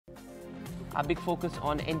A big focus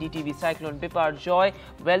on NDTV Cyclone Biparjoy.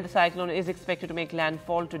 Well, the cyclone is expected to make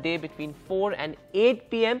landfall today between 4 and 8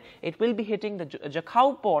 p.m. It will be hitting the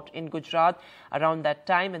Kachchh port in Gujarat around that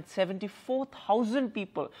time, and 74,000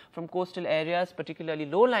 people from coastal areas, particularly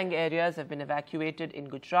low-lying areas, have been evacuated in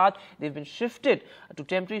Gujarat. They've been shifted to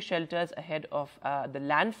temporary shelters ahead of the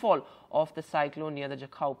landfall of the cyclone near the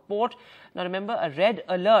Kachchh port. Now remember, a red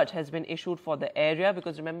alert has been issued for the area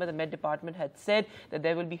because remember the Met Department had said that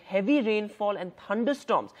there will be heavy rainfall and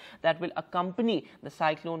thunderstorms that will accompany the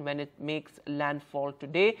cyclone when it makes landfall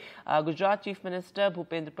today. Gujarat Chief Minister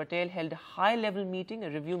Bhupendra Patel held a high-level meeting, a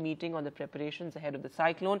review meeting on the preparations ahead of the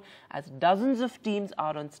cyclone, as dozens of teams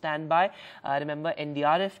are on standby. Remember,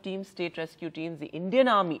 NDRF teams, state rescue teams, the Indian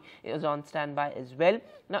Army is on standby as well.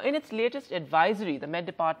 Now, in its latest advisory, the Met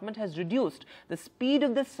Department has reduced the speed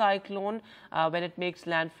of the cyclone when it makes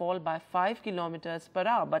landfall by 5 kilometers per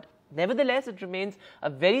hour. But nevertheless, it remains a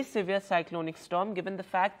very severe cyclonic storm, given the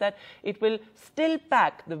fact that it will still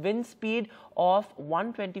pack the wind speed of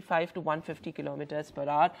 125 to 150 kilometers per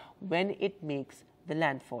hour when it makes the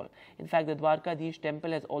landfall. In fact, the Dwarkadhish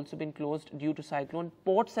temple has also been closed due to cyclone.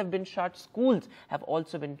 Ports have been shut. Schools have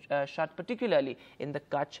also been shut, particularly in the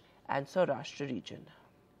Kutch and Saurashtra region.